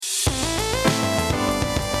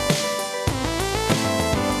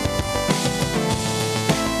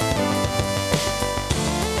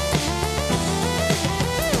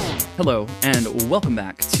Hello, and welcome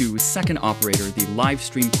back to Second Operator, the live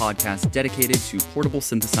stream podcast dedicated to portable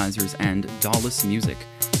synthesizers and DAWless music.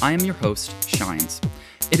 I am your host, Shines.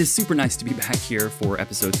 It is super nice to be back here for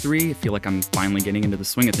episode 3. I feel like I'm finally getting into the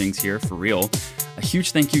swing of things here, for real. A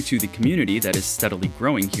huge thank you to the community that is steadily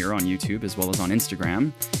growing here on YouTube as well as on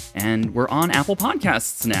Instagram. And we're on Apple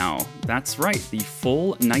Podcasts now. That's right, the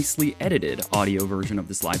full, nicely edited audio version of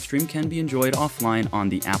this live stream can be enjoyed offline on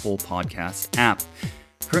the Apple Podcast app.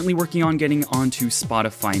 Currently working on getting onto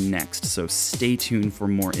Spotify next, so stay tuned for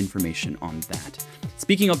more information on that.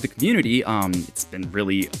 Speaking of the community, it's been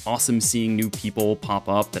really awesome seeing new people pop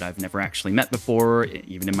up that I've never actually met before,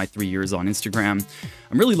 even in my 3 years on Instagram.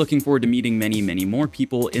 I'm really looking forward to meeting many, many more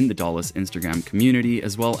people in the DAWless Instagram community,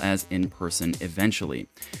 as well as in person eventually.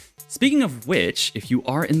 Speaking of which, if you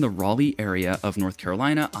are in the Raleigh area of North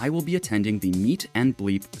Carolina, I will be attending the Meet and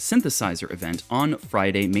Bleep synthesizer event on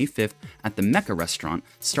Friday, May 5th at the Mecca restaurant,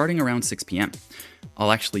 starting around 6 p.m.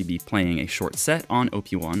 I'll actually be playing a short set on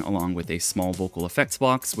OP-1 along with a small vocal effects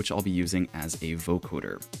box, which I'll be using as a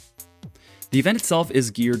vocoder. The event itself is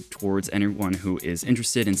geared towards anyone who is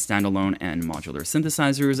interested in standalone and modular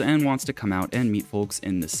synthesizers and wants to come out and meet folks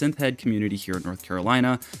in the synthhead community here in North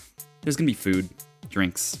Carolina. There's going to be food,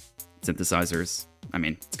 drinks, synthesizers. I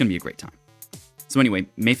mean, it's going to be a great time. So anyway,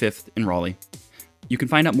 May 5th in Raleigh. You can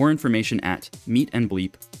find out more information at Meet and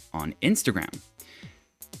Bleep on Instagram.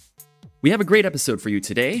 We have a great episode for you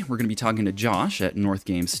today. We're going to be talking to Josh at North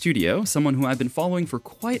Game Studio, someone who I've been following for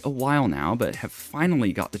quite a while now, but have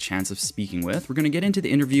finally got the chance of speaking with. We're going to get into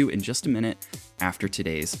the interview in just a minute after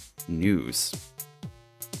today's news.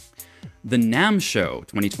 The NAMM Show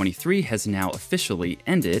 2023 has now officially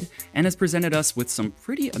ended and has presented us with some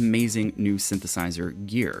pretty amazing new synthesizer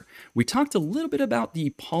gear. We talked a little bit about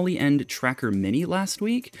the Polyend Tracker Mini last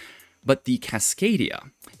week, but the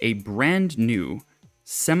Cascadia, a brand new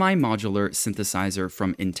semi-modular synthesizer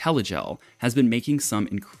from IntelliGel, has been making some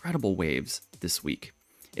incredible waves this week.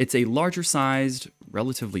 It's a larger sized,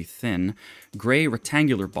 relatively thin, gray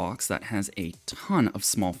rectangular box that has a ton of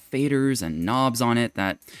small faders and knobs on it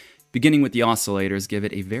that, beginning with the oscillators, give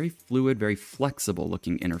it a very fluid, very flexible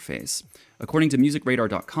looking interface. According to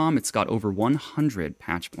musicradar.com, it's got over 100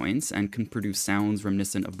 patch points and can produce sounds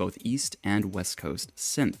reminiscent of both East and West Coast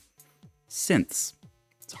synths.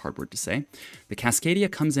 It's a hard word to say. The Cascadia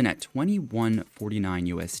comes in at $21.49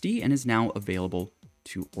 USD and is now available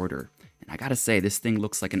to order. And I gotta say, this thing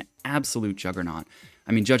looks like an absolute juggernaut.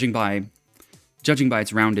 I mean, judging by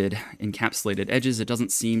its rounded, encapsulated edges, it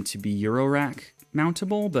doesn't seem to be Eurorack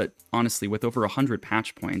mountable, but honestly, with over 100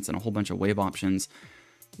 patch points and a whole bunch of wave options,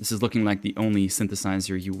 this is looking like the only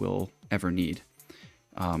synthesizer you will ever need.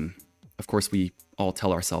 Of course, we all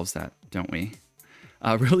tell ourselves that, don't we?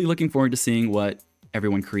 Really looking forward to seeing what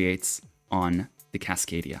everyone creates on the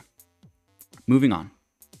Cascadia. Moving on.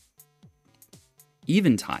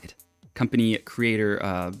 Eventide, company that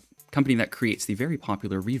creates the very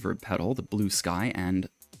popular reverb pedal, the Blue Sky, and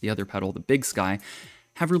the other pedal, the Big Sky,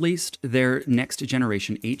 have released their next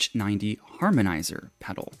generation H90 harmonizer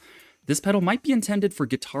pedal. This pedal might be intended for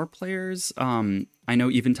guitar players. I know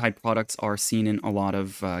Eventide products are seen in a lot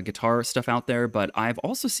of guitar stuff out there, but I've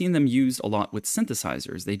also seen them used a lot with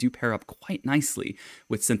synthesizers. They do pair up quite nicely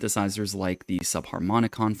with synthesizers like the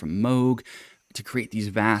Subharmonicon from Moog to create these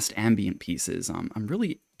vast ambient pieces. I'm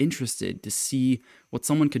really interested to see what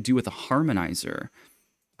someone could do with a harmonizer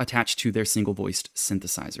attached to their single-voiced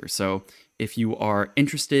synthesizer. So if you are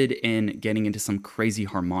interested in getting into some crazy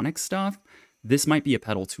harmonic stuff, this might be a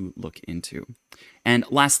pedal to look into. And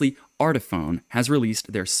lastly, Artiphone has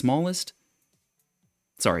released their latest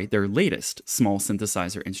small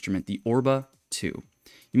synthesizer instrument, the Orba 2.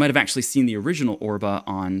 You might have actually seen the original Orba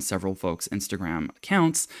on several folks' Instagram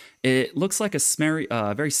accounts. It looks like a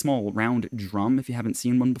very small round drum if you haven't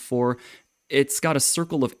seen one before. It's got a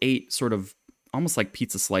circle of 8 sort of almost like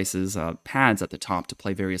pizza slices, pads at the top to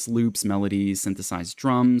play various loops, melodies, synthesized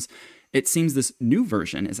drums. It seems this new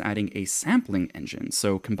version is adding a sampling engine.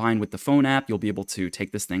 So combined with the phone app, you'll be able to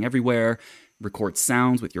take this thing everywhere, record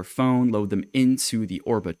sounds with your phone, load them into the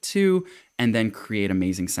Orba 2, and then create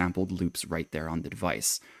amazing sampled loops right there on the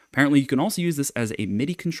device. Apparently, you can also use this as a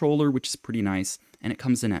MIDI controller, which is pretty nice, and it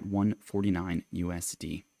comes in at $149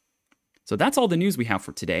 USD. So that's all the news we have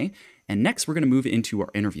for today. And next, we're going to move into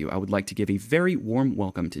our interview. I would like to give a very warm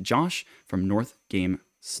welcome to Josh from North Game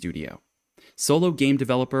Studio. Solo game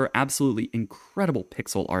developer, absolutely incredible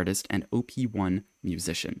pixel artist, and OP-1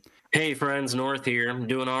 musician. Hey friends, North here. I'm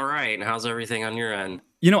doing all right. How's everything on your end?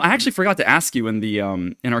 You know, I actually forgot to ask you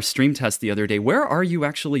in our stream test the other day, where are you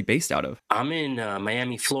actually based out of? I'm in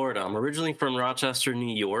Miami, Florida. I'm originally from Rochester,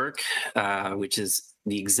 New York, which is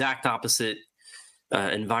the exact opposite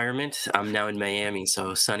environment. I'm now in Miami,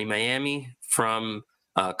 so sunny Miami from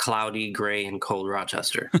cloudy, gray, and cold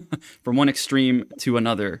Rochester. From one extreme to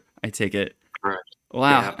another, I take it. Right.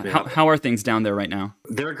 Wow. Yeah, yeah. How are things down there right now?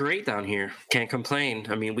 They're great down here. Can't complain.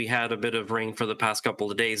 I mean, we had a bit of rain for the past couple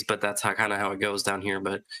of days, but that's how it goes down here.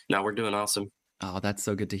 But now we're doing awesome. Oh, that's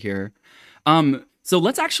so good to hear. So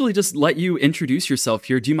let's actually just let you introduce yourself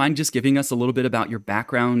here. Do you mind just giving us a little bit about your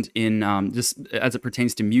background in just as it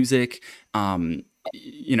pertains to music?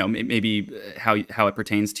 Maybe how it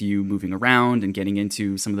pertains to you moving around and getting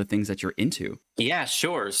into some of the things that you're into. Yeah,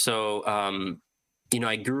 sure. So,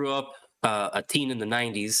 I grew up a teen in the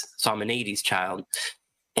 90s, so I'm an 80s child.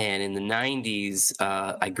 And in the 90s,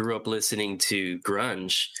 I grew up listening to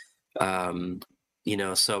grunge.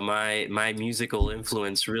 So my musical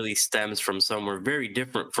influence really stems from somewhere very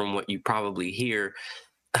different from what you probably hear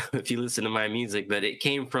if you listen to my music, but it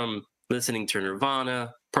came from listening to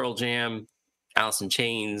Nirvana, Pearl Jam, Alice in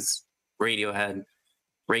Chains, Radiohead,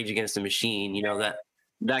 Rage Against the Machine,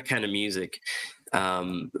 that kind of music.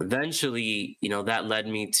 Eventually, that led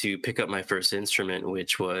me to pick up my first instrument,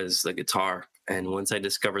 which was the guitar. And once I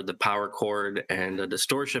discovered the power chord and a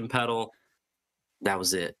distortion pedal, that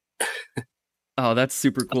was it. Oh, that's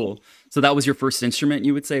super cool. So that was your first instrument,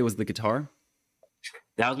 you would say, was the guitar?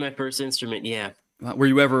 That was my first instrument, yeah. Were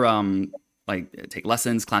you ever take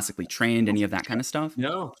lessons, classically trained, any of that kind of stuff?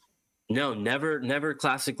 No, never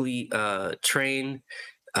classically trained.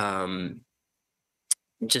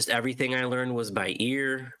 Just everything I learned was by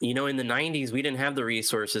ear. In the 90s, we didn't have the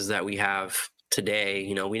resources that we have today.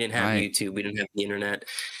 We didn't have Right. YouTube, we didn't have the internet.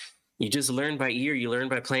 You just learn by ear. You learn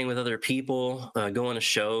by playing with other people, going to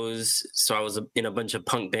shows. So I was in a bunch of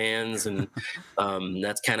punk bands, and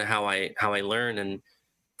that's kind of how I learned. And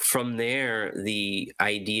from there, the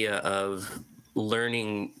idea of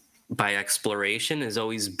learning by exploration has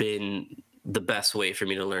always been the best way for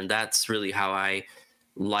me to learn. That's really how I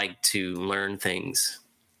like to learn things.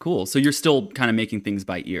 Cool. So you're still kind of making things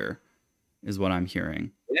by ear, is what I'm hearing.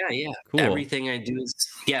 Yeah. Cool. Everything I do is,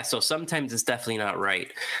 so sometimes it's definitely not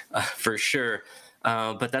right, for sure.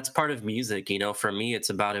 But that's part of music. For me, it's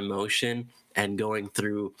about emotion and going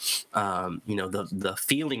through, the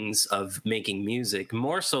feelings of making music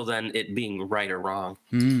more so than it being right or wrong.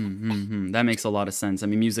 Mm-hmm. That makes a lot of sense. I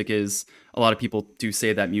mean, a lot of people do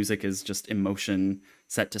say that music is just emotion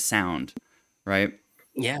set to sound, right?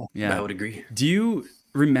 Yeah, Yeah. I would agree. Do you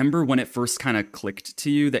remember when it first kind of clicked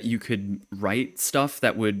to you that you could write stuff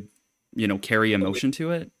that would, carry emotion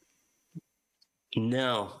to it?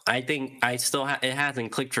 No, I think I still it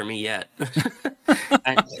hasn't clicked for me yet.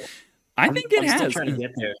 I, I think it I'm has. still trying to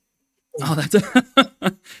get there. Oh, that's.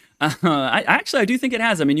 I do think it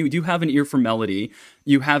has. I mean, you do have an ear for melody.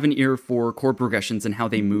 You have an ear for chord progressions and how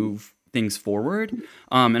they move things forward.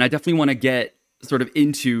 And I definitely want to get sort of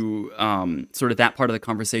into sort of that part of the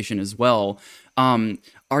conversation as well.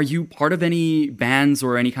 Are you part of any bands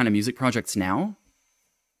or any kind of music projects now?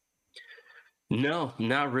 No,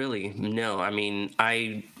 not really. No, I mean,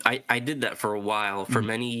 I did that for a while. For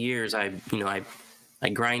many years, I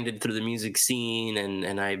grinded through the music scene,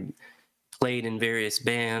 and I played in various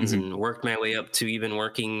bands and worked my way up to even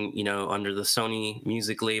working, under the Sony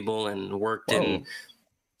music label, and worked Whoa. in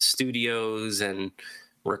studios and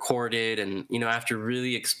recorded. And, after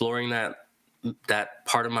really exploring that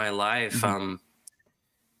part of my life,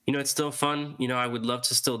 it's still fun. I would love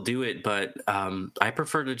to still do it, but I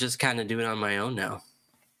prefer to just kind of do it on my own now.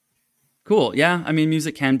 Cool. Yeah. I mean,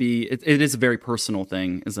 music can be, it is a very personal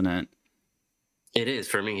thing, isn't it? It is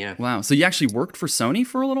for me, yeah. Wow. So you actually worked for Sony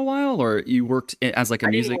for a little while, or you worked as like a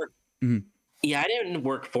music? Yeah, I didn't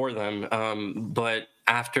work for them. But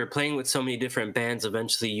after playing with so many different bands,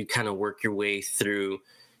 eventually you kind of work your way through,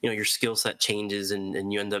 your skill set changes,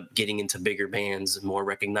 and you end up getting into bigger bands, more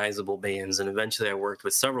recognizable bands. And eventually I worked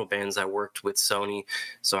with several bands. I worked with Sony.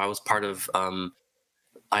 So I was part of,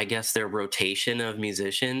 I guess, their rotation of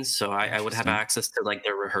musicians. So I would have access to like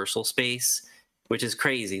their rehearsal space, which is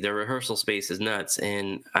crazy. Their rehearsal space is nuts.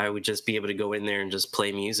 And I would just be able to go in there and just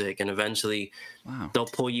play music. And eventually they'll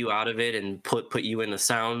pull you out of it and put you in a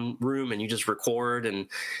sound room, and you just record, and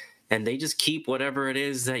they just keep whatever it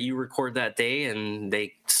is that you record that day, and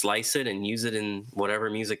they slice it and use it in whatever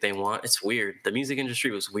music they want. It's weird. The music industry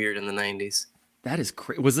was weird in the 90s. That is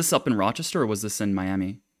crazy. Was this up in Rochester or was this in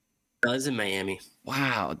Miami? I was in Miami.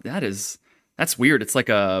 Wow, that's weird. It's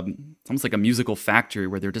almost like a musical factory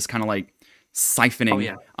where they're just kind of like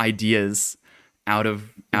siphoning ideas out of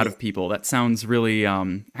people. That sounds really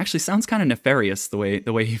actually sounds kind of nefarious the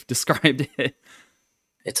way you've described it.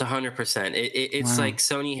 It's 100%. It's like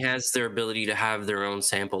Sony has their ability to have their own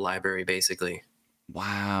sample library, basically.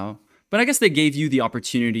 Wow. But I guess they gave you the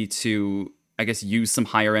opportunity to, I guess, use some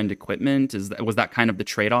higher end equipment. Was that kind of the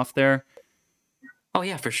trade off there? Oh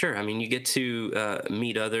yeah, for sure. I mean, you get to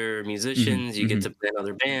meet other Hmm. musicians, you get Hmm. to play in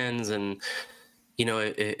other bands, and you know,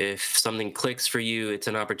 if something clicks for you, it's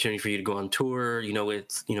an opportunity for you to go on tour. You know,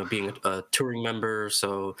 it's being a touring member,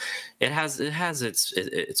 so it has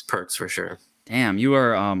its perks for sure. Damn, you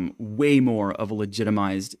are way more of a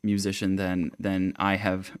legitimized musician than I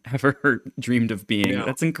have ever dreamed of being. No,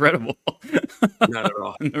 That's incredible. not at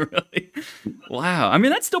all. Really? Wow. I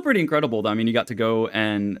mean, that's still pretty incredible, though. I mean, you got to go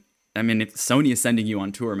and I mean, if Sony is sending you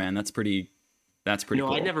on tour, man, that's pretty No, I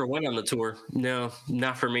cool. never went on the tour. No,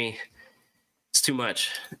 not for me. It's too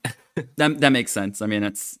much. That makes sense. I mean,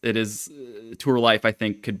 it is tour life. I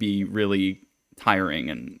think could be really tiring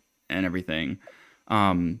and everything.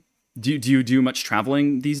 Um, do you do much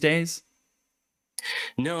traveling these days?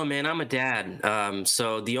 No, man, I'm a dad.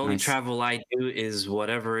 So the only Nice. travel I do is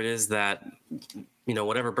whatever it is that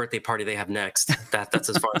whatever birthday party they have next. That's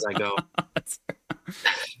as far as I go.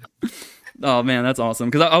 Oh man, that's awesome.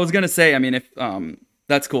 Because I was gonna say, I mean, if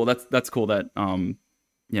that's cool. That's cool that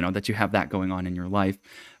that you have that going on in your life.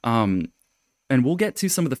 Um, and we'll get to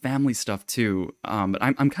some of the family stuff too. But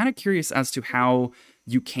I'm kind of curious as to how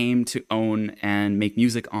you came to own and make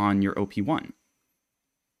music on your OP-1.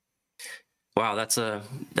 Wow, that's an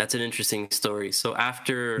interesting story. So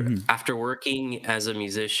Hmm. after working as a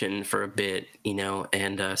musician for a bit,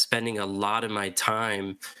 and spending a lot of my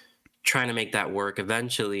time trying to make that work,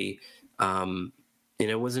 eventually, um,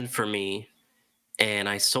 it wasn't for me, and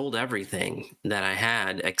I sold everything that I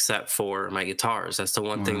had except for my guitars. That's the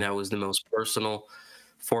one thing Wow. that was the most personal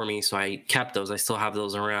for me. So I kept those. I still have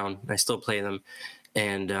those around. I still play them,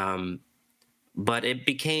 and but it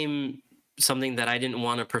became something that I didn't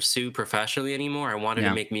want to pursue professionally anymore. I wanted to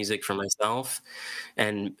Yeah. make music for myself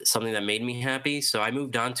and something that made me happy. So I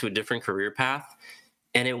moved on to a different career path.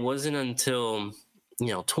 And it wasn't until,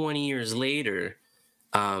 20 years later,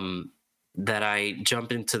 um, that I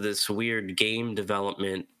jumped into this weird game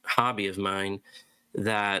development hobby of mine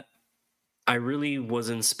that I really was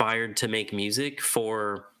inspired to make music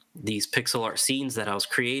for these pixel art scenes that I was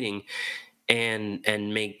creating and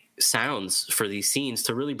make sounds for these scenes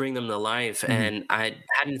to really bring them to life. Hmm. And I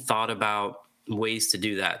hadn't thought about ways to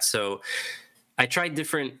do that. So I tried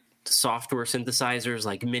different software synthesizers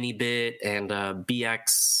like Minibit and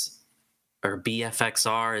BX or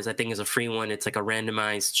BFXR is I think is a free one. It's like a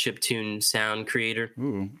randomized chiptune sound creator,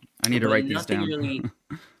 Ooh, I need to but write these nothing down. really.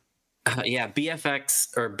 Yeah,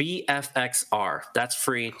 BFX or BFXR. That's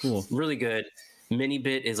free, Cool. really good.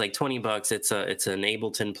 Minibit is like $20. It's an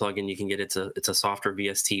Ableton plugin you can get. It's a software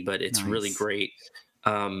VST, but it's really Nice. great.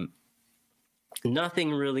 Um,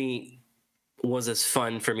 Nothing really was as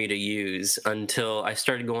fun for me to use until I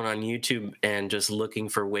started going on YouTube and just looking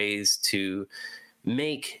for ways to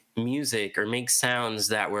make music or make sounds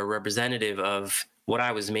that were representative of what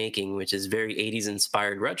I was making, which is very 80s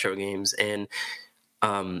inspired retro games. And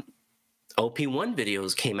um, OP-1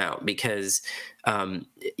 videos came out because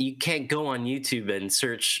you can't go on YouTube and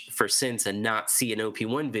search for synths and not see an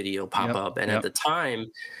OP-1 video pop Yep. up. And at Yep. the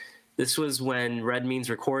time, this was when Red Means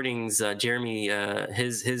Recordings, Jeremy,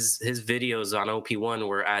 his videos on OP-1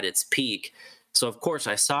 were at its peak. So of course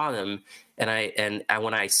I saw them, and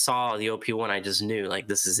when I saw the OP-1, I just knew like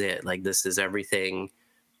this is it, like this is everything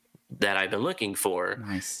that I've been looking for.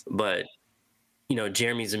 Nice. But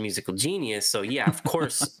Jeremy's a musical genius, so yeah, of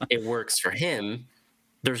course it works for him.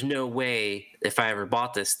 There's no way if I ever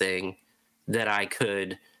bought this thing that I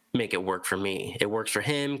could make it work for me. It works for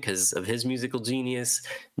him because of his musical genius,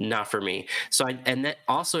 not for me. So and that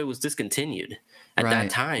also it was discontinued at that Right.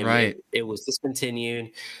 time. Right. It was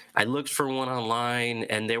discontinued. I looked for one online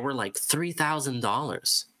and they were like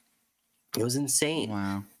 $3,000. It was insane.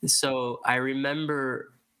 Wow. So I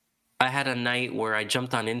remember I had a night where I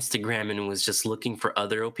jumped on Instagram and was just looking for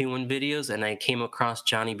other OP-1 videos, and I came across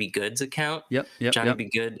Johnny B. Good's account. Yep. Yep. Johnny Yep. B.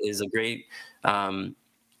 Good is a great,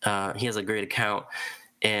 he has a great account,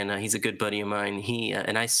 and he's a good buddy of mine. He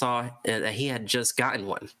and I saw that he had just gotten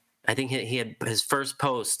one. I think he had his first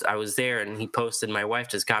post. I was there, and he posted, "My wife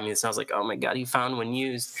just got me this." And I was like, "Oh my god, he found one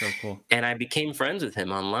used," So cool. and I became friends with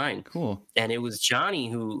him online. Cool. And it was Johnny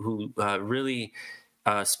who really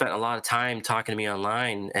spent a lot of time talking to me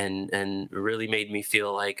online and really made me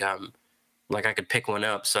feel like I could pick one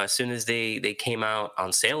up. So as soon as they came out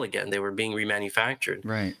on sale again, they were being remanufactured.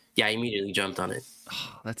 Right. Yeah, I immediately jumped on it.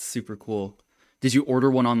 Oh, that's super cool. Did you order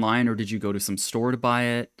one online or did you go to some store to buy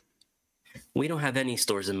it? We don't have any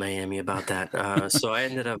stores in Miami about that. So I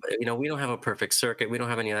ended up, we don't have a perfect circuit. We don't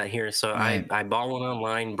have any of that here. So Right. I bought one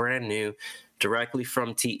online, brand new, directly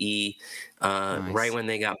from TE, Nice. right when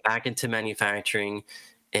they got back into manufacturing.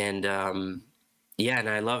 And yeah, and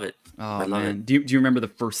I love it. I Oh love it. man, do you remember the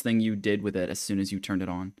first thing you did with it as soon as you turned it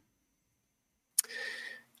on?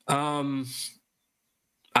 Um,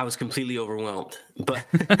 I was completely overwhelmed, but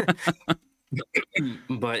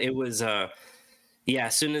but it was yeah.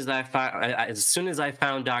 As soon as I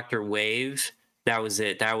found Dr. Wave, that was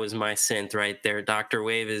it. That was my synth right there. Dr.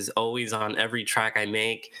 Wave is always on every track I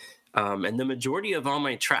make, and the majority of all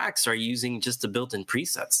my tracks are using just the built-in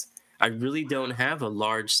presets. I really don't have a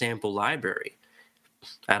large sample library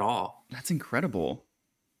at all. That's incredible.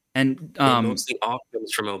 And It mostly all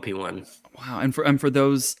comes from OP-1. wow, and for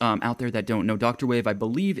those out there that don't know, Dr. Wave, I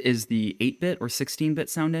believe, is the 8-bit or 16-bit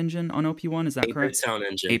sound engine on OP-1. Is that 8-bit correct? sound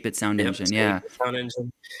engine. 8-bit sound Yep, engine, it's yeah. 8-bit sound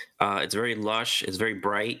engine. It's very lush. It's very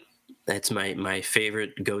bright. That's my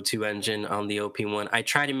favorite go-to engine on the OP-1. I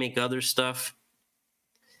try to make other stuff,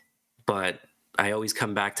 but I always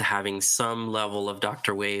come back to having some level of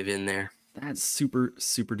Dr. Wave in there. That's super,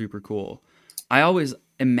 super duper cool. I always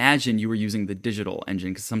imagine you were using the digital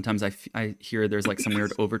engine because sometimes I hear there's like some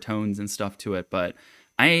weird overtones and stuff to it. But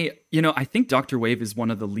I think Dr. Wave is one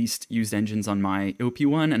of the least used engines on my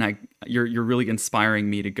OP-1, and you're really inspiring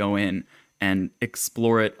me to go in and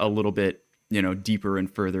explore it a little bit, deeper and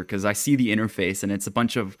further, because I see the interface and it's a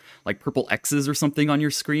bunch of like purple X's or something on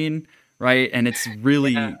your screen, right? And it's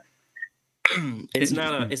really Yeah. It's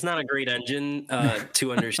not a great engine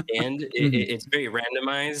to understand. It's very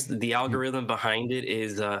randomized. The algorithm behind it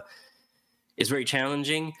is very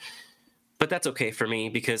challenging, but that's okay for me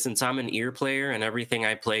because since I'm an ear player and everything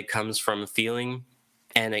I play comes from feeling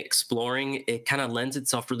and exploring, it kind of lends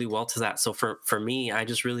itself really well to that. So for me, I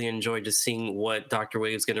just really enjoy just seeing what Dr.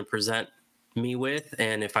 Wave is going to present me with,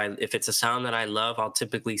 and if it's a sound that I love, I'll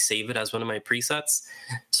typically save it as one of my presets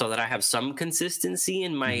so that I have some consistency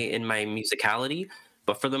in my musicality.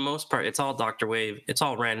 But for the most part, it's all Dr. Wave. It's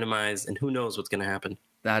all randomized, and who knows what's going to happen.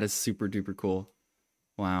 That is super duper cool.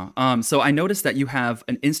 Wow. So I noticed that you have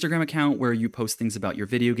an Instagram account where you post things about your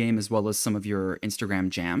video game as well as some of your Instagram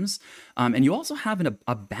jams. And you also have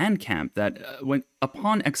a Bandcamp that, when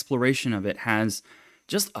upon exploration of it, has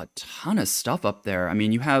just a ton of stuff up there. I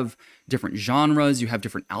mean, you have different genres, you have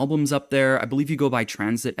different albums up there. I believe you go by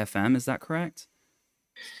Transit FM. Is that correct?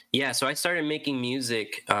 Yeah. So I started making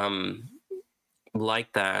music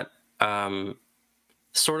like that.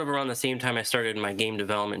 Sort of around the same time I started my game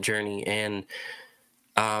development journey, and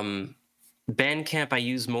Bandcamp I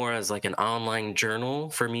use more as like an online journal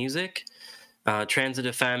for music. Transit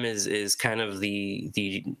FM is kind of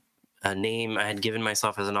the name I had given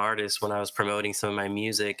myself as an artist when I was promoting some of my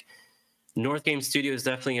music. North Game Studio is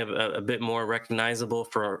definitely a bit more recognizable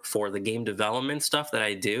for the game development stuff that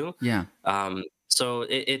I do. Yeah. So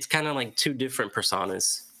it's kind of like two different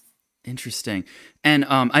personas. Interesting. And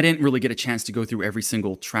I didn't really get a chance to go through every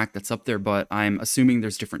single track that's up there, but I'm assuming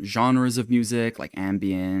there's different genres of music, like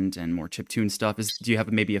ambient and more chiptune stuff. Do you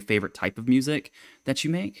have maybe a favorite type of music that you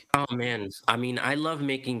make? Oh man, I mean, I love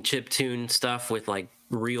making chiptune stuff with like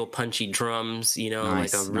real punchy drums, like a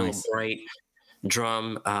Nice, real nice. bright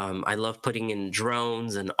drum. I love putting in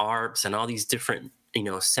drones and arps and all these different,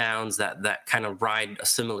 sounds that kind of ride a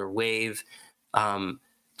similar wave.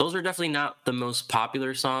 Those are definitely not the most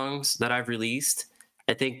popular songs that I've released.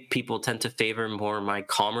 I think people tend to favor more my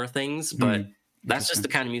calmer things, but that's just Interesting. the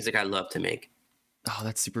kind of music I love to make. Oh,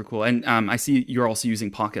 that's super cool. And I see you're also using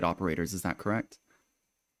pocket operators. Is that correct?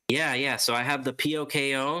 Yeah. So I have the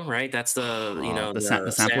POKO, right? That's the The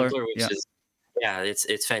sampler. sampler, which Yeah. is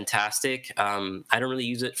it's fantastic. I don't really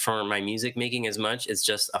use it for my music making as much. It's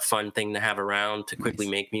just a fun thing to have around to quickly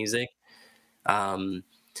Nice. make music.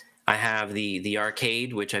 I have the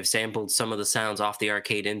arcade, which I've sampled some of the sounds off the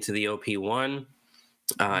arcade into the OP-1,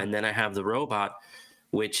 and then I have the robot,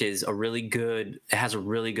 which is it has a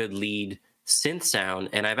really good lead synth sound.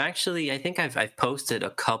 And I think I've posted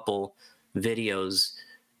a couple videos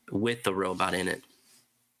with the robot in it.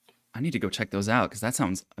 I need to go check those out because that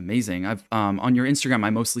sounds amazing. I've on your Instagram,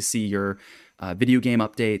 I mostly see your video game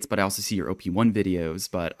updates, but I also see your OP-1 videos.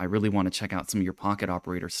 But I really want to check out some of your pocket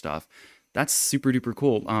operator stuff. That's super duper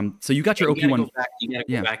cool. So you got your OP-1. You gotta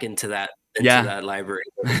go back into that library.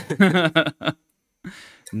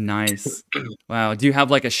 Nice. Wow. Do you have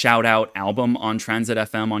like a shout out album on Transit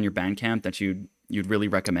FM on your Bandcamp that you'd really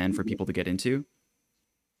recommend for people to get into?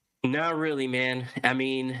 Not really, man. I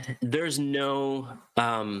mean, there's no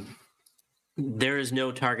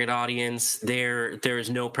target audience. There is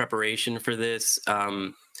no preparation for this.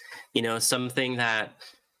 Something that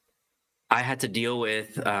I had to deal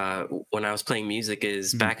with when I was playing music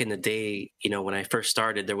is back in the day, when I first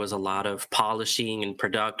started, there was a lot of polishing and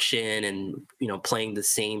production and, playing the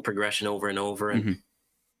same progression over and over. And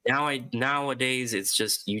nowadays it's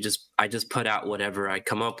just, I just put out whatever I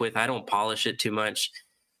come up with. I don't polish it too much.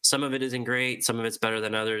 Some of it isn't great. Some of it's better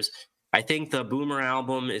than others. I think the Boomer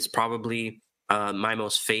album is probably my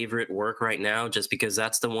most favorite work right now, just because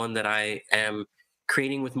that's the one that I am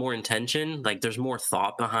creating with more intention. Like there's more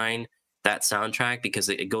thought behind that soundtrack because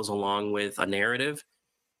it goes along with a narrative.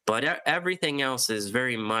 But everything else is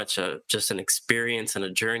very much just an experience and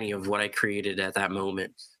a journey of what I created at that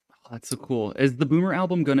moment. Oh, that's so cool. Is the Boomer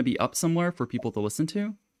album going to be up somewhere for people to listen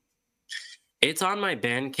to? It's on my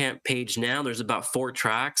Bandcamp page now. There's about 4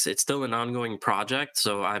 tracks. It's still an ongoing project,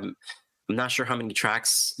 so I'm not sure how many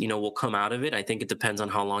tracks, will come out of it. I think it depends on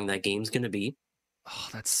how long that game's going to be. Oh,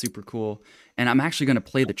 that's super cool. And I'm actually going to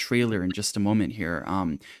play the trailer in just a moment here.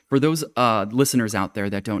 For those listeners out there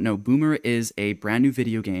that don't know, Boomer is a brand new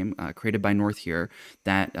video game created by North here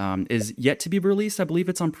that is yet to be released. I believe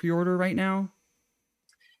it's on pre-order right now.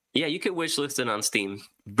 Yeah, you could wishlist it on Steam.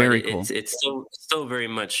 Very cool. It's still very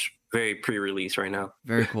pre-release right now.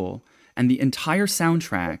 Very cool. And the entire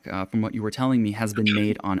soundtrack, from what you were telling me, has been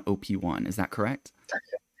made on OP-1. Is that correct?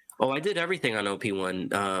 Oh, I did everything on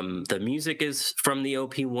OP-1. The music is from the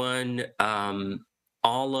OP-1.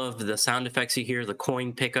 All of the sound effects you hear, the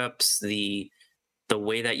coin pickups, the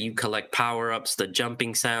way that you collect power-ups, the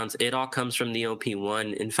jumping sounds, it all comes from the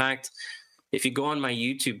OP-1. In fact, if you go on my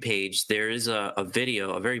YouTube page, there is a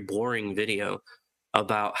video, a very boring video,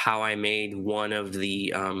 about how I made one of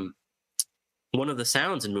the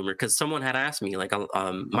sounds in Boomer, because someone had asked me, like,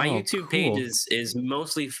 my YouTube page is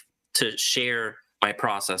mostly to share my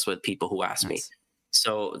process with people who ask me.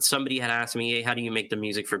 So somebody had asked me, hey, how do you make the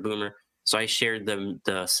music for Boomer? So I shared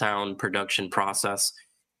the sound production process,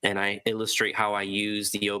 and I illustrate how I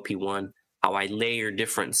use the OP-1, how I layer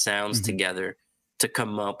different sounds together to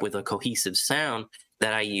come up with a cohesive sound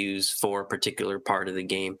that I use for a particular part of the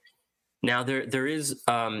game. Now, there is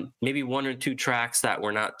maybe 1 or 2 tracks that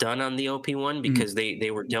were not done on the OP-1 because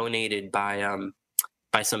they were donated by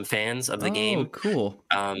some fans of the game. Oh, cool.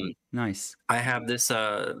 Nice. I have this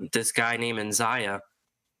guy named Enzaya.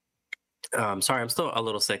 Sorry, I'm still a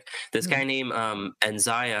little sick. This guy named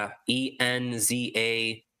Enzaya,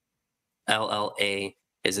 ENZALLA,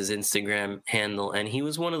 is his Instagram handle. And he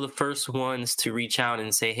was one of the first ones to reach out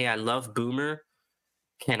and say, hey, I love Boomer.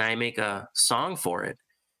 Can I make a song for it?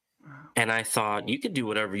 And I thought, you could do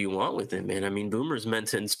whatever you want with it, man. I mean, Boomer's meant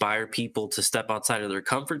to inspire people to step outside of their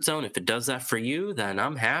comfort zone. If it does that for you, then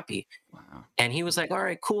I'm happy. Wow. And he was like, all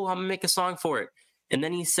right, cool. I'm going to make a song for it. And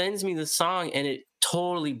then he sends me the song, and it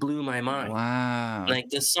totally blew my mind. Wow.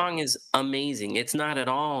 Like, this song is amazing. It's not at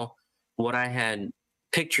all what I had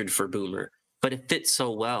pictured for Boomer, but it fits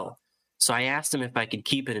so well. So I asked him if I could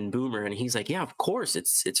keep it in Boomer, and he's like, yeah, of course,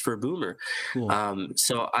 it's for Boomer. Cool.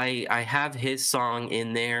 So I have his song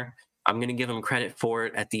in there. I'm going to give him credit for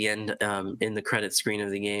it at the end in the credit screen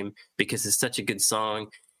of the game because it's such a good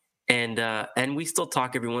song. And we still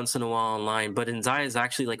talk every once in a while online, but Enzai is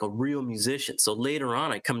actually like a real musician. So later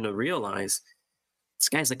on, I come to realize this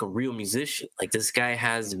guy's like a real musician. Like, this guy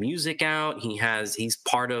has music out. He's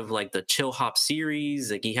part of like the Chill Hop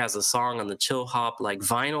series. Like, he has a song on the Chill Hop like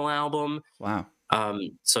vinyl album. Wow.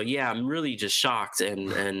 So yeah, I'm really just shocked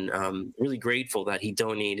and really grateful that he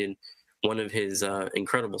donated one of his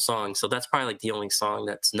incredible songs. So that's probably like the only song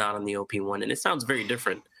that's not on the OP-1, and it sounds very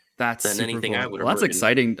different. That's than anything cool. I would have. Well, that's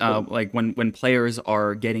exciting. Like when players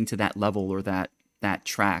are getting to that level or that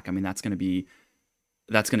track, I mean, that's going to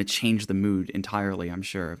change the mood entirely, I'm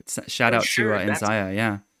sure. Shout out to Enzaya.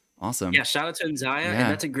 Yeah. Awesome. Yeah. Shout out to Enzaya. Yeah.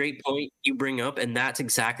 And that's a great point you bring up. And that's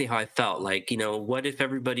exactly how I felt. Like, what if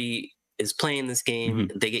everybody is playing this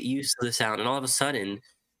game, they get used to the sound, and all of a sudden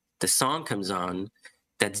the song comes on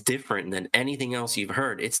that's different than anything else you've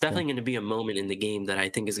heard. It's definitely going to be a moment in the game that I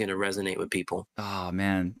think is going to resonate with people. Oh,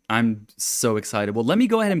 man. I'm so excited. Well, let me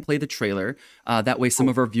go ahead and play the trailer. That way some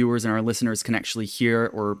of our viewers and our listeners can actually hear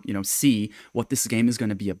or, see what this game is going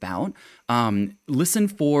to be about. Listen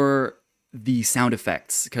for the sound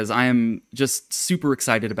effects, because I am just super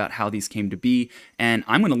excited about how these came to be. And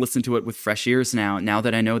I'm going to listen to it with fresh ears now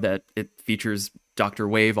that I know that it features Dr.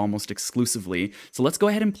 Wave almost exclusively. So let's go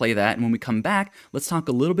ahead and play that. And when we come back, let's talk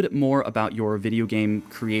a little bit more about your video game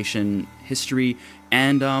creation history.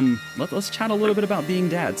 And let's chat a little bit about being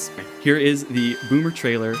dads. Here is the Boomer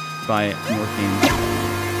trailer by North Games.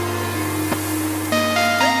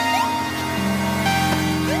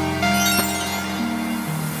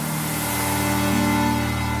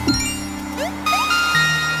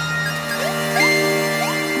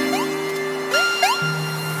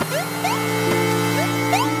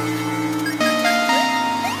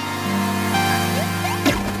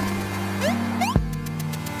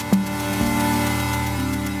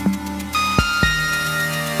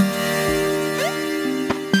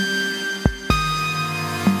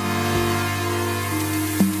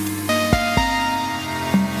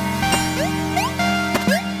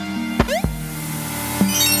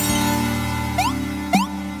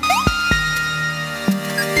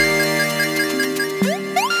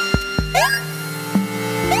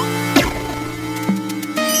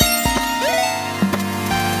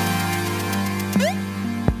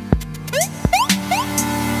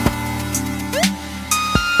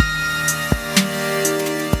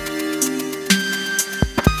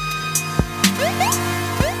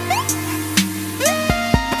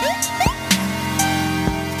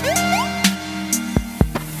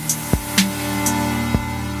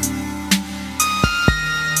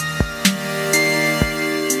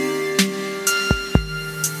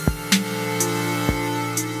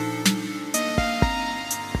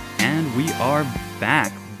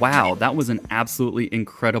 back. Wow, that was an absolutely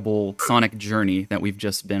incredible sonic journey that we've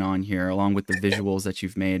just been on here, along with the visuals that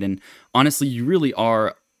you've made. And honestly, you really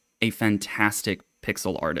are a fantastic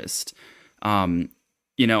pixel artist.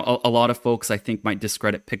 A lot of folks I think might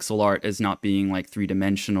discredit pixel art as not being like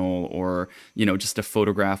three-dimensional or, just a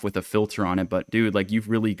photograph with a filter on it. But dude, like you've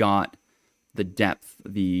really got the depth,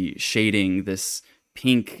 the shading, this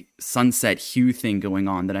pink sunset hue thing going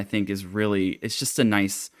on that I think is really, it's just a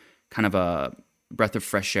nice kind of a breath of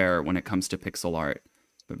fresh air when it comes to pixel art.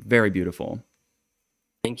 But very beautiful.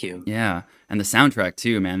 Thank you. Yeah, and the soundtrack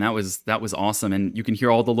too, man. That was awesome, and you can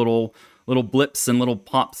hear all the little blips and little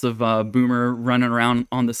pops of Boomer running around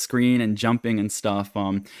on the screen and jumping and stuff.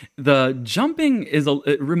 The jumping is a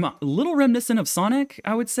little reminiscent of Sonic,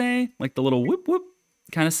 I would say, like the little whoop whoop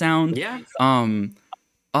kind of sound. Yeah.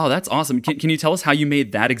 Oh, that's awesome. Can you tell us how you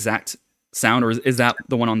made that exact sound, or is that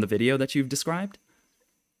the one on the video that you've described?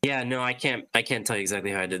 Yeah, no, I can't tell you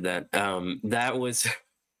exactly how I did that. That was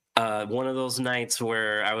one of those nights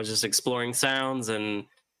where I was just exploring sounds, and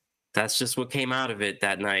that's just what came out of it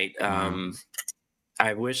that night.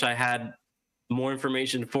 I wish I had more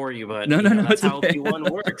information for you, but that's how OP-1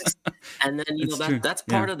 works. And then that's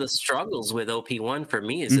part of the struggles with OP-1 for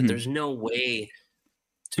me is that there's no way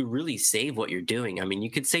to really save what you're doing. I mean, you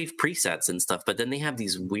could save presets and stuff, but then they have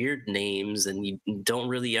these weird names and you don't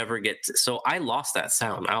really ever get to, so I lost that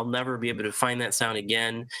sound. I'll never be able to find that sound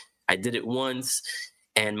again. I did it once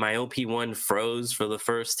and my OP-1 froze for the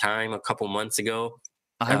first time a couple months ago.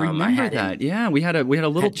 I remember that. Yeah, we had a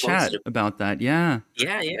little chat about that. Yeah.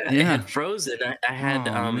 Yeah. It had frozen. I had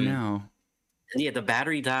no. Yeah, the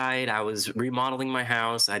battery died. I was remodeling my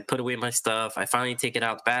house. I'd put away my stuff. I finally take it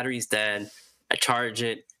out. The battery's dead. I charge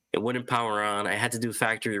it. It wouldn't power on. I had to do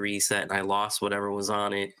factory reset, and I lost whatever was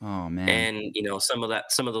on it. Oh man! And some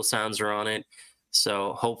of those sounds are on it.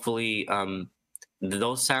 So hopefully,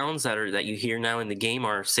 those sounds that you hear now in the game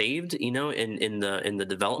are saved. In the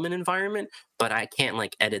development environment, but I can't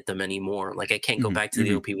like edit them anymore. Like I can't go back to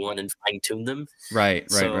the OP-1 and fine tune them. Right.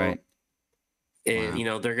 Wow.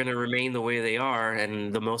 They're going to remain the way they are,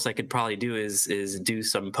 and the most I could probably do is do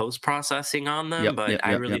some post processing on them.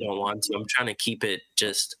 I really don't want to. I'm trying to keep it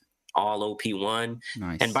just all OP-1.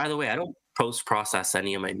 Nice. And by the way, I don't post process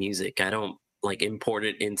any of my music. I don't like import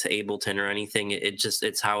it into Ableton or anything.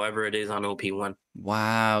 It's however it is on OP-1.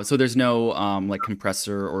 Wow. So there's no like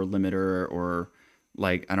compressor or limiter or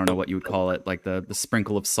like I don't know what you would call it, like the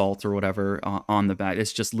sprinkle of salt or whatever on the back.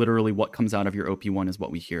 It's just literally what comes out of your OP-1 is what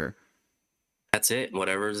we hear. That's it.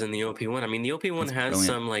 Whatever's in the OP-1. I mean, the OP-1 has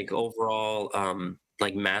some like overall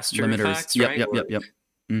like master effects, right? Yep.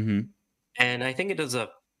 Mm-hmm. And I think it does a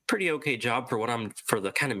pretty okay job for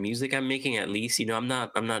the kind of music I'm making. At least, I'm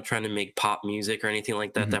not trying to make pop music or anything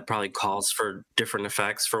like that. That probably calls for different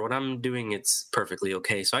effects. For what I'm doing, it's perfectly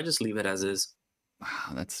okay. So I just leave it as is.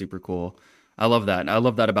 Wow, that's super cool. I love that. I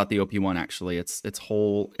love that about the OP-1. Actually, it's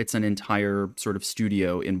an entire sort of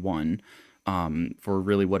studio in one. For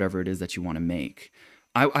really whatever it is that you want to make.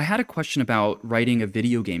 I had a question about writing a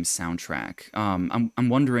video game soundtrack. I'm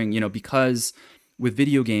wondering, because with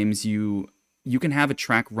video games, you can have a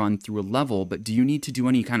track run through a level, but do you need to do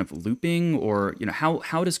any kind of looping or,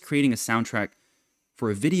 how does creating a soundtrack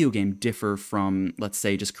for a video game differ from, let's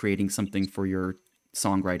say, just creating something for your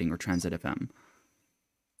songwriting or Transit FM?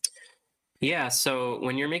 Yeah, so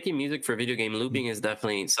when you're making music for a video game, looping is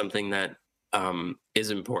definitely something that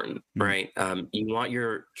is important, right? You want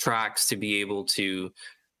your tracks to be able to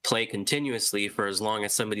play continuously for as long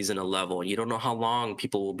as somebody's in a level. You don't know how long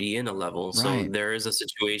people will be in a level. So there is a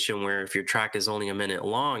situation where if your track is only a minute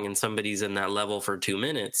long and somebody's in that level for 2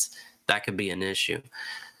 minutes, that could be an issue.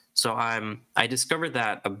 So I discovered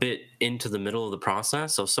that a bit into the middle of the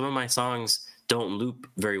process. So some of my songs don't loop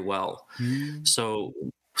very well. So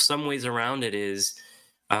some ways around it is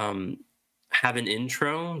have an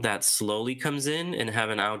intro that slowly comes in and have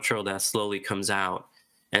an outro that slowly comes out.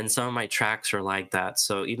 And some of my tracks are like that.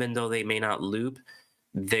 So even though they may not loop,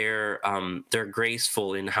 they're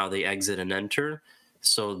graceful in how they exit and enter.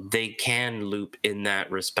 So they can loop in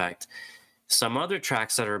that respect. Some other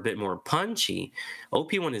tracks that are a bit more punchy,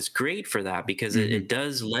 OP-1 is great for that because it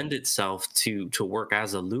does lend itself to work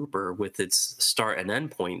as a looper with its start and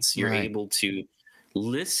end points. You're able to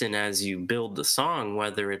listen as you build the song,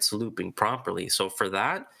 whether it's looping properly. So for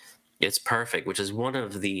that, it's perfect, which is one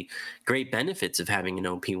of the great benefits of having an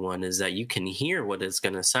OP-1 is that you can hear what it's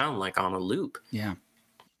going to sound like on a loop. Yeah,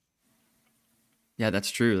 that's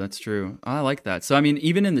true. That's true. I like that. So, I mean,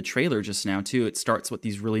 even in the trailer just now, too, it starts with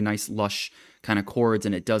these really nice, lush kind of chords,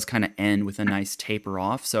 and it does kind of end with a nice taper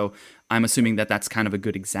off. So I'm assuming that that's kind of a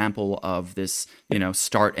good example of this,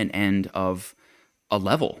 start and end of a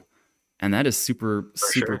level. And that is super,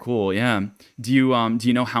 For super sure. cool. Yeah. Do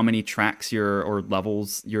you know how many tracks or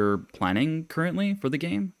levels you're planning currently for the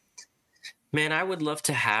game? Man, I would love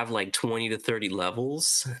to have like 20 to 30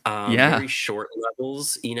 levels, Yeah. very short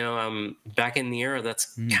levels. Back in the era,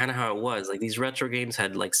 that's Mhm. kind of how it was. Like these retro games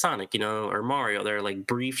had like Sonic, or Mario. They're like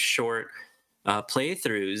brief, short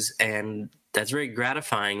playthroughs, and that's very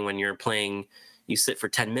gratifying when you're playing. You sit for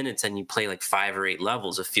 10 minutes and you play like 5 or 8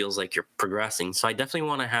 levels. It feels like you're progressing. So I definitely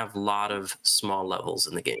want to have a lot of small levels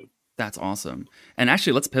in the game. That's awesome. And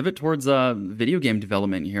actually, let's pivot towards video game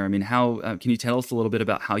development here. I mean, how can you tell us a little bit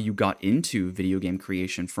about how you got into video game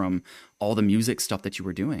creation from all the music stuff that you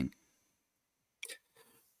were doing?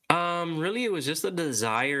 Really, it was just a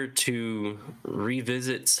desire to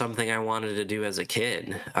revisit something I wanted to do as a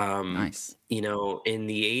kid. Nice. In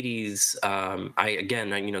the '80s,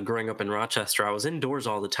 growing up in Rochester, I was indoors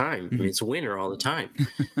all the time. I mean, Mhm. it's winter all the time,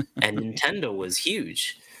 and Nintendo was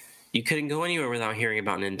huge. You couldn't go anywhere without hearing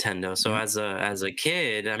about Nintendo. So Yep. as a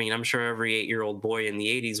kid, I mean, I'm sure every 8-year-old boy in the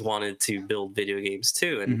 '80s wanted to build video games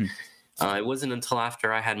too. And Mhm. it wasn't until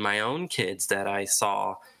after I had my own kids that I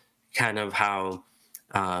saw kind of how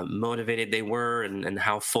motivated they were and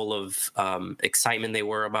how full of excitement they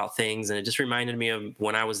were about things. And it just reminded me of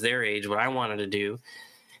when I was their age, what I wanted to do.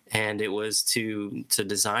 And it was to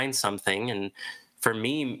design something. And for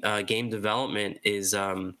me, game development is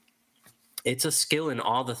it's a skill in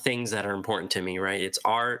all the things that are important to me, right? It's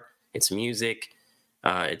art, it's music,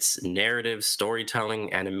 it's narrative,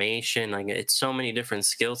 storytelling, animation. Like it's so many different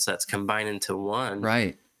skill sets combined into one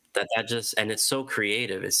Right. that just, and it's so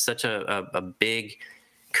creative. It's such a big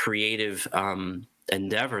creative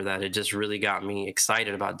endeavor that it just really got me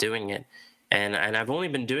excited about doing it. And I've only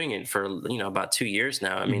been doing it for about 2 years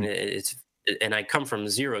now. I mean, Mhm. and I come from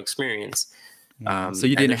zero experience, Wow. So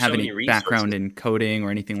you and didn't there's have so any many background resources. in coding or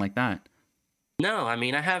anything like that? No, I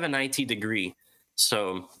mean, I have an IT degree,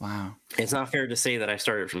 so Wow. it's not fair to say that I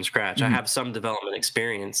started from scratch. I Mhm. have some development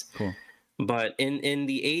experience, Cool. but in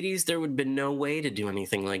the '80s, there would have been no way to do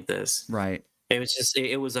anything like this. Right.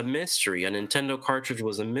 It was a mystery. A Nintendo cartridge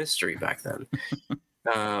was a mystery back then.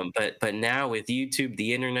 But now with YouTube,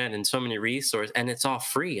 the internet, and so many resources, and it's all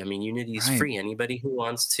free. I mean, Unity is Right. free. Anybody who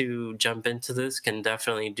wants to jump into this can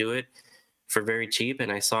definitely do it for very cheap.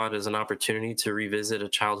 And I saw it as an opportunity to revisit a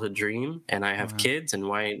childhood dream. And I have Wow. kids, and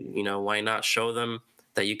why not show them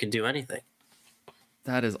that you can do anything?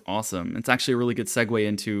 That is awesome. It's actually a really good segue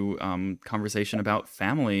into conversation about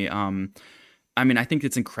family. I mean, I think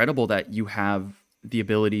it's incredible that you have the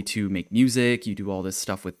ability to make music. You do all this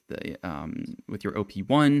stuff with your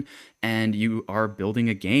OP-1, and you are building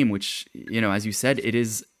a game, which as you said, it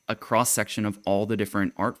is a cross section of all the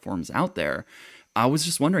different art forms out there. I was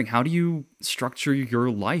just wondering, how do you structure your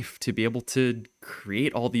life to be able to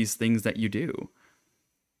create all these things that you do?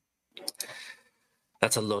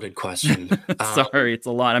 That's a loaded question. Sorry, it's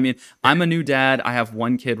a lot. I mean, I'm a new dad. I have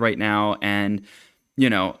one kid right now, and you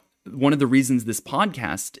know, one of the reasons this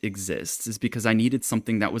podcast exists is because I needed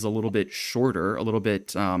something that was a little bit shorter, a little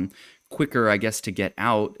bit quicker, I guess, to get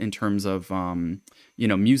out in terms of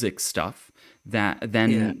music stuff that Yeah.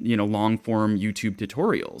 than long form YouTube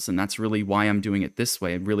tutorials, and that's really why I'm doing it this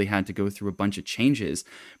way. I really had to go through a bunch of changes,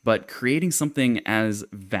 but creating something as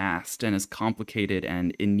vast and as complicated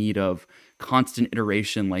and in need of constant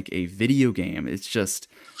iteration like a video game, it's just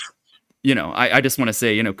I just want to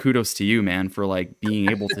say, kudos to you, man, for like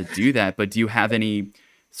being able to do that. But do you have any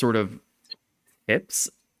sort of tips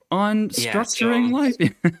on Yeah. structuring So life?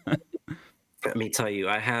 let me tell you,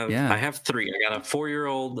 I Yeah. have three. I got a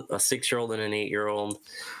 4-year-old, a 6-year-old, and an 8-year-old.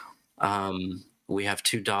 We have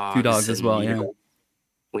two Two dogs, dogs as and well. Yeah.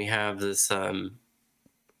 we have this.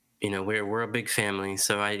 We're a big family,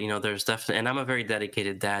 so there's definitely, and I'm a very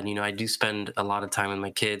dedicated dad. I do spend a lot of time with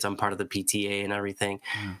my kids. I'm part of the PTA and everything.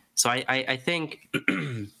 Wow. So I think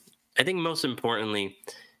I think most importantly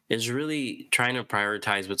is really trying to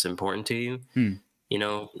prioritize what's important to you. Hmm.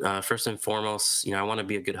 First and foremost, I want to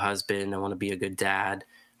be a good husband. I want to be a good dad.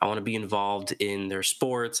 I want to be involved in their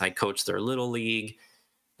sports. I coach their little league,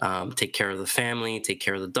 take care of the family, take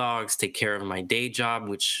care of the dogs, take care of my day job,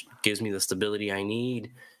 which gives me the stability I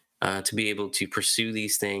need to be able to pursue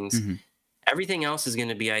these things. Hmm. Everything else is going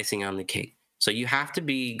to be icing on the cake. So you have to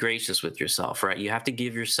be gracious with yourself, right? You have to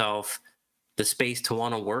give yourself the space to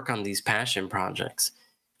want to work on these passion projects.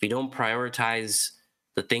 If you don't prioritize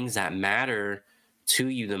the things that matter to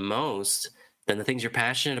you the most, then the things you're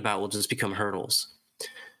passionate about will just become hurdles.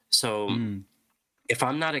 So Hmm. if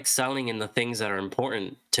I'm not excelling in the things that are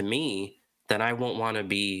important to me, then I won't want to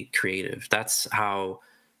be creative. That's how,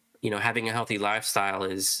 having a healthy lifestyle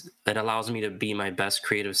it allows me to be my best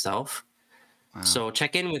creative self. Wow. So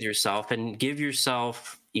check in with yourself and give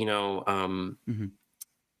yourself,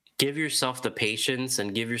 give yourself the patience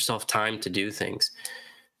and give yourself time to do things.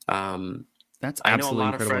 That's I know a absolutely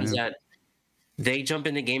lot of incredible. friends Yeah. that they jump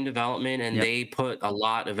into game development and Yep. they put a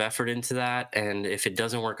lot of effort into that. And if it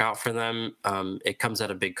doesn't work out for them, it comes at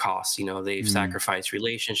a big cost. They've sacrificed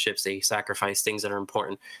relationships, they sacrifice things that are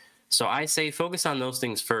important. So I say focus on those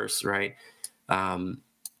things first, right? And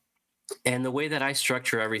the way that I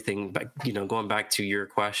structure everything, going back to your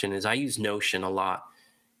question, is I use Notion a lot.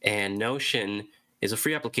 And Notion is a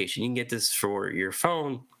free application. You can get this for your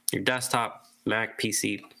phone, your desktop, Mac,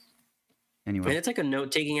 PC. Anyway. And it's like a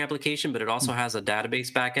note-taking application, but it also has a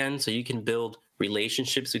database backend, so you can build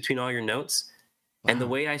relationships between all your notes. Wow. And the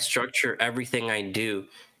way I structure everything I do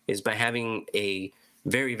is by having a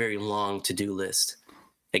very, very long to-do list.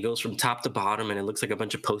 It goes from top to bottom, and it looks like a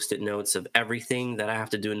bunch of Post-it notes of everything that I have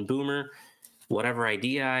to do in Boomer, whatever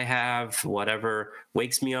idea I have, whatever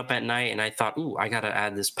wakes me up at night, and I thought, ooh, I got to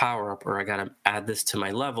add this power-up, or I got to add this to my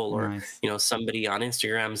level, or, somebody on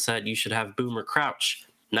Instagram said you should have Boomer crouch.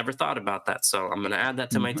 Never thought about that, so I'm going to add that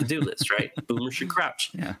to my to-do list, right? Boomer should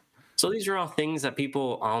crouch. Yeah. So these are all things that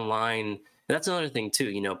people online, that's another thing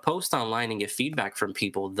too, post online and get feedback from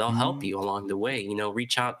people. They'll help you along the way,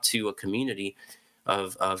 reach out to a community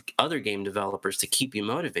of other game developers to keep you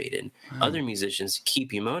motivated, other musicians to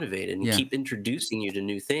keep you motivated and keep introducing you to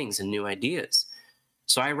new things and new ideas.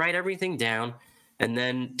 So I write everything down, and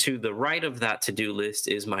then to the right of that to-do list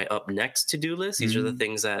is my up next to-do list. These are the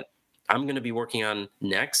things that I'm going to be working on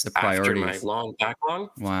next after my long backlog.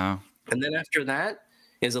 Wow. And then after that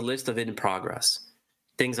is a list of in progress,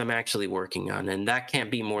 things I'm actually working on. And that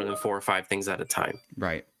can't be more than 4 or 5 things at a time.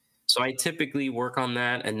 Right. So I typically work on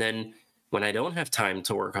that. And then when I don't have time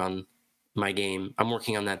to work on my game, I'm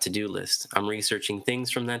working on that to-do list. I'm researching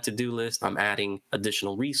things from that to-do list. I'm adding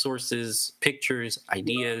additional resources, pictures,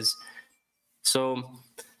 ideas. So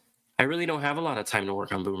I really don't have a lot of time to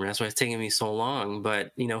work on Boomer. That's why it's taking me so long.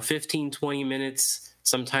 But, 15, 20 minutes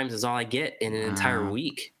sometimes is all I get in an entire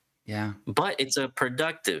week. Yeah. But it's a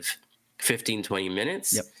productive 15, 20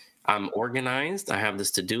 minutes. Yep. I'm organized. I have this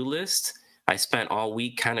to-do list. I spent all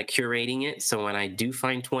week kind of curating it. So when I do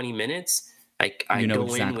find 20 minutes, I go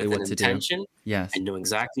exactly in with an intention. Do. Yes. I know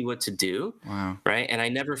exactly what to do. Wow. Right. And I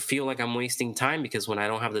never feel like I'm wasting time, because when I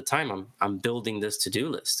don't have the time, I'm building this to-do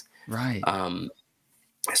list. Right.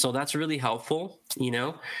 So that's really helpful,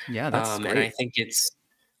 Yeah, that's great. And I think it's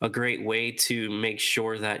a great way to make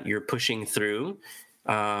sure that you're pushing through.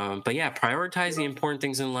 But yeah, prioritize the important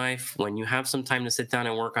things in life. When you have some time to sit down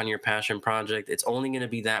and work on your passion project, it's only going to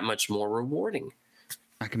be that much more rewarding.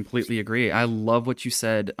 I completely agree. I love what you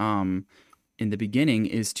said in the beginning,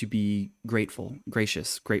 is to be grateful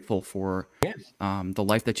for the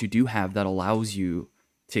life that you do have that allows you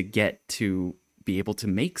to get to be able to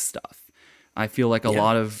make stuff. I feel like a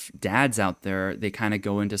lot of dads out there, they kind of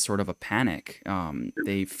go into sort of a panic.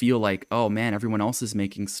 They feel like, oh man, everyone else is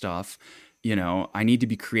making stuff. I need to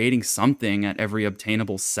be creating something at every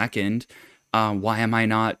obtainable second. Why am I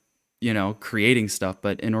not, creating stuff?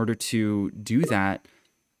 But in order to do that,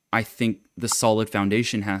 I think the solid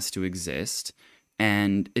foundation has to exist.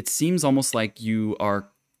 And it seems almost like you are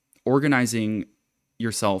organizing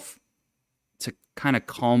yourself to kind of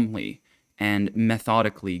calmly and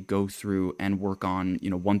methodically go through and work on,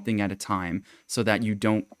 one thing at a time, so that you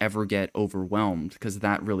don't ever get overwhelmed, because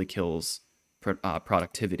that really kills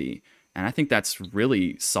productivity. And I think that's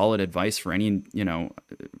really solid advice for any,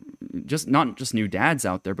 just not just new dads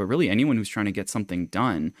out there, but really anyone who's trying to get something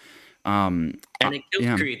done. And it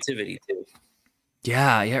kills creativity too.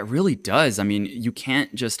 Yeah, it really does. I mean, you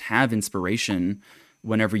can't just have inspiration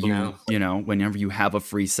whenever whenever you have a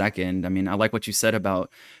free second. I mean, I like what you said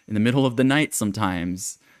about in the middle of the night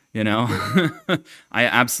sometimes, I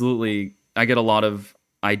get a lot of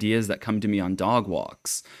ideas that come to me on dog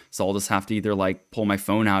walks. So I'll just have to either like pull my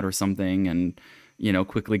phone out or something and,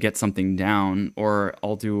 quickly get something down, or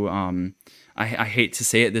I'll do, I hate to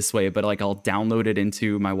say it this way, but like I'll download it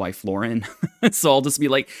into my wife, Lauren. So I'll just be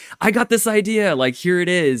like, I got this idea, like, here it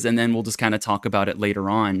is. And then we'll just kind of talk about it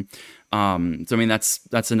later on. So, I mean,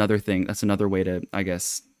 that's another thing. That's another way to, I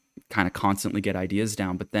guess, kind of constantly get ideas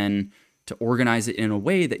down, but then to organize it in a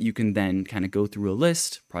way that you can then kind of go through a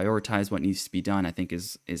list, prioritize what needs to be done, I think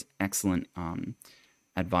is excellent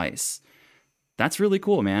advice. That's really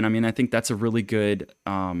cool, man. I mean, I think that's a really good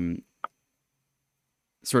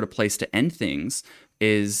sort of place to end things,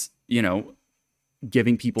 is,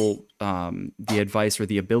 giving people the advice or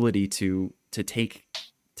the ability to take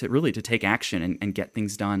action and get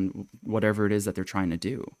things done, whatever it is that they're trying to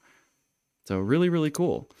do. So really, really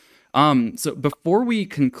cool. So before we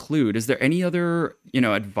conclude, is there any other,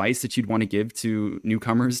 advice that you'd want to give to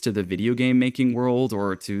newcomers to the video game making world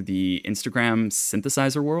or to the Instagram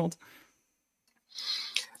synthesizer world?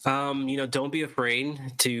 Don't be afraid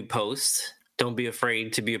to post. Don't be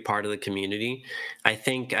afraid to be a part of the community. I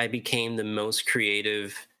think I became the most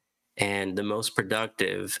creative and the most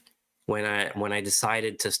productive when I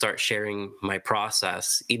decided to start sharing my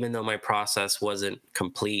process, even though my process wasn't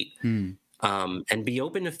complete. And be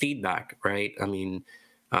open to feedback, right? I mean,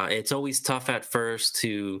 it's always tough at first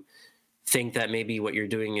to think that maybe what you're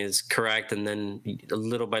doing is correct, and then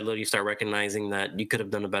little by little you start recognizing that you could have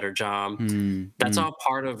done a better job. That's all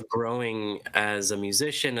part of growing as a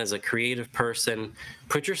musician, as a creative person.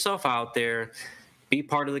 Put yourself out there, be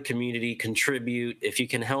part of the community, contribute. If you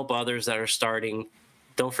can help others that are starting,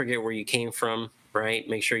 don't forget where you came from, right?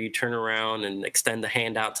 Make sure you turn around and extend the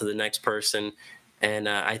hand out to the next person. And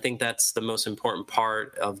I think that's the most important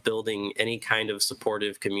part of building any kind of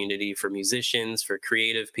supportive community for musicians, for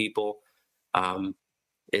creative people,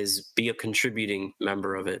 is be a contributing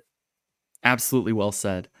member of it. Absolutely well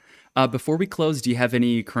said. Before we close, do you have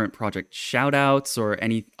any current project shout outs or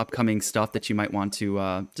any upcoming stuff that you might want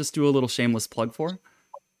to just do a little shameless plug for?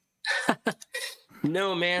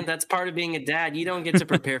 No, man, that's part of being a dad. You don't get to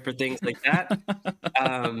prepare for things like that.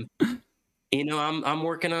 I'm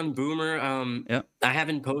working on Boomer. Yep. I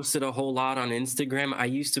haven't posted a whole lot on Instagram. I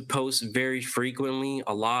used to post very frequently,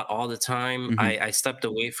 a lot, all the time. I stepped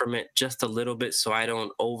away from it just a little bit so I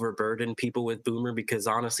don't overburden people with Boomer, because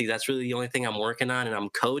honestly, that's really the only thing I'm working on, and I'm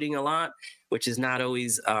coding a lot, which is not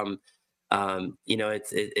always,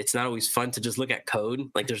 it's not always fun to just look at code.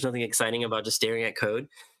 Like, there's nothing exciting about just staring at code.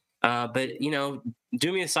 But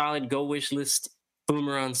do me a solid, go wish list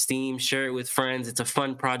Boomer on Steam, share it with friends. It's a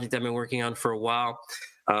fun project I've been working on for a while.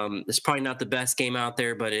 It's probably not the best game out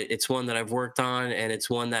there, but it's one that I've worked on, and it's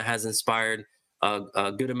one that has inspired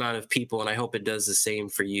a good amount of people, and I hope it does the same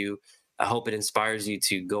for you. I hope it inspires you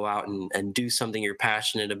to go out and do something you're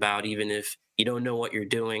passionate about, even if you don't know what you're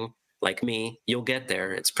doing. Like me, you'll get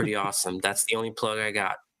there. It's pretty awesome. That's the only plug I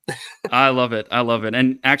got. I love it.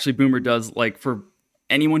 And actually, Boomer does, like, for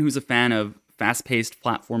anyone who's a fan of fast-paced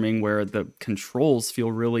platforming where the controls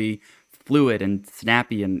feel really fluid and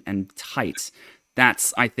snappy and tight.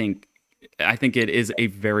 That's, I think it is a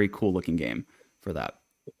very cool looking game for that.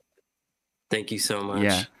 Thank you so much.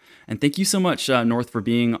 Yeah. And thank you so much, North, for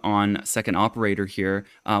being on Second Operator here.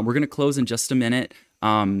 We're going to close in just a minute.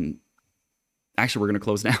 Actually, we're going to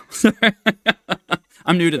close now.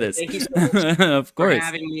 I'm new to this. Thank you so much of course. for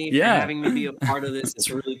having me. For having me be a part of this. It's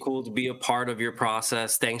really cool to be a part of your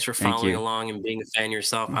process. Thanks for following along and being a fan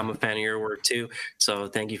yourself. I'm a fan of your work too. So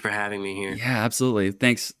thank you for having me here. Yeah, absolutely.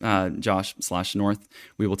 Thanks, Josh/North.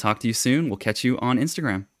 We will talk to you soon. We'll catch you on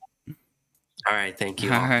Instagram. All right. Thank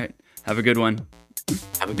you. All right. Have a good one.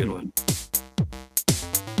 Have a good one.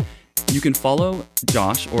 You can follow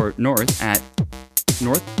Josh or North at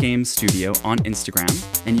North Games Studio on Instagram,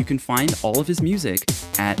 and you can find all of his music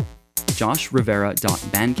at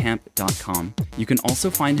joshrivera.bandcamp.com. You can also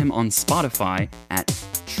find him on Spotify at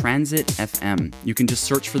Transit FM. You can just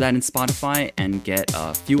search for that in Spotify and get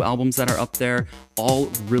a few albums that are up there. All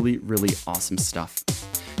really, really awesome stuff.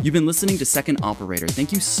 You've been listening to Second Operator.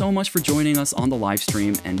 Thank you so much for joining us on the live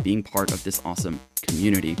stream and being part of this awesome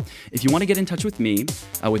community. If you want to get in touch with me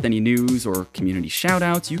with any news or community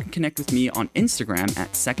shoutouts, you can connect with me on Instagram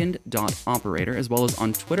at second.operator, as well as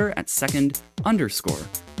on Twitter at second_operator.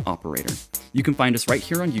 You can find us right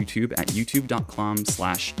here on YouTube at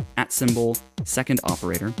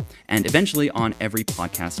youtube.com/@secondoperator, and eventually on every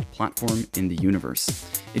podcast platform in the universe.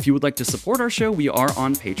 If you would like to support our show, we are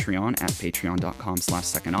on Patreon at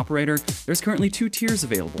patreon.com/secondoperator. There's currently 2 tiers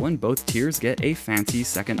available, and both tiers get a fancy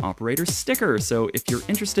Second Operator sticker. So if you're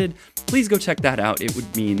interested, please go check that out. It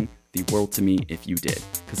would mean the world to me if you did,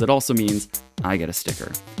 because it also means I get a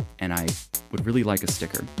sticker, and I would really like a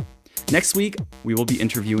sticker. Next week, we will be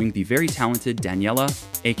interviewing the very talented Daniela,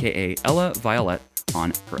 aka Ella Violet,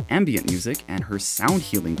 on her ambient music and her sound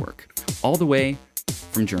healing work, all the way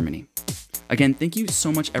from Germany. Again, thank you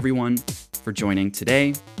so much, everyone, for joining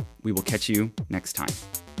today. We will catch you next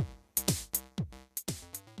time.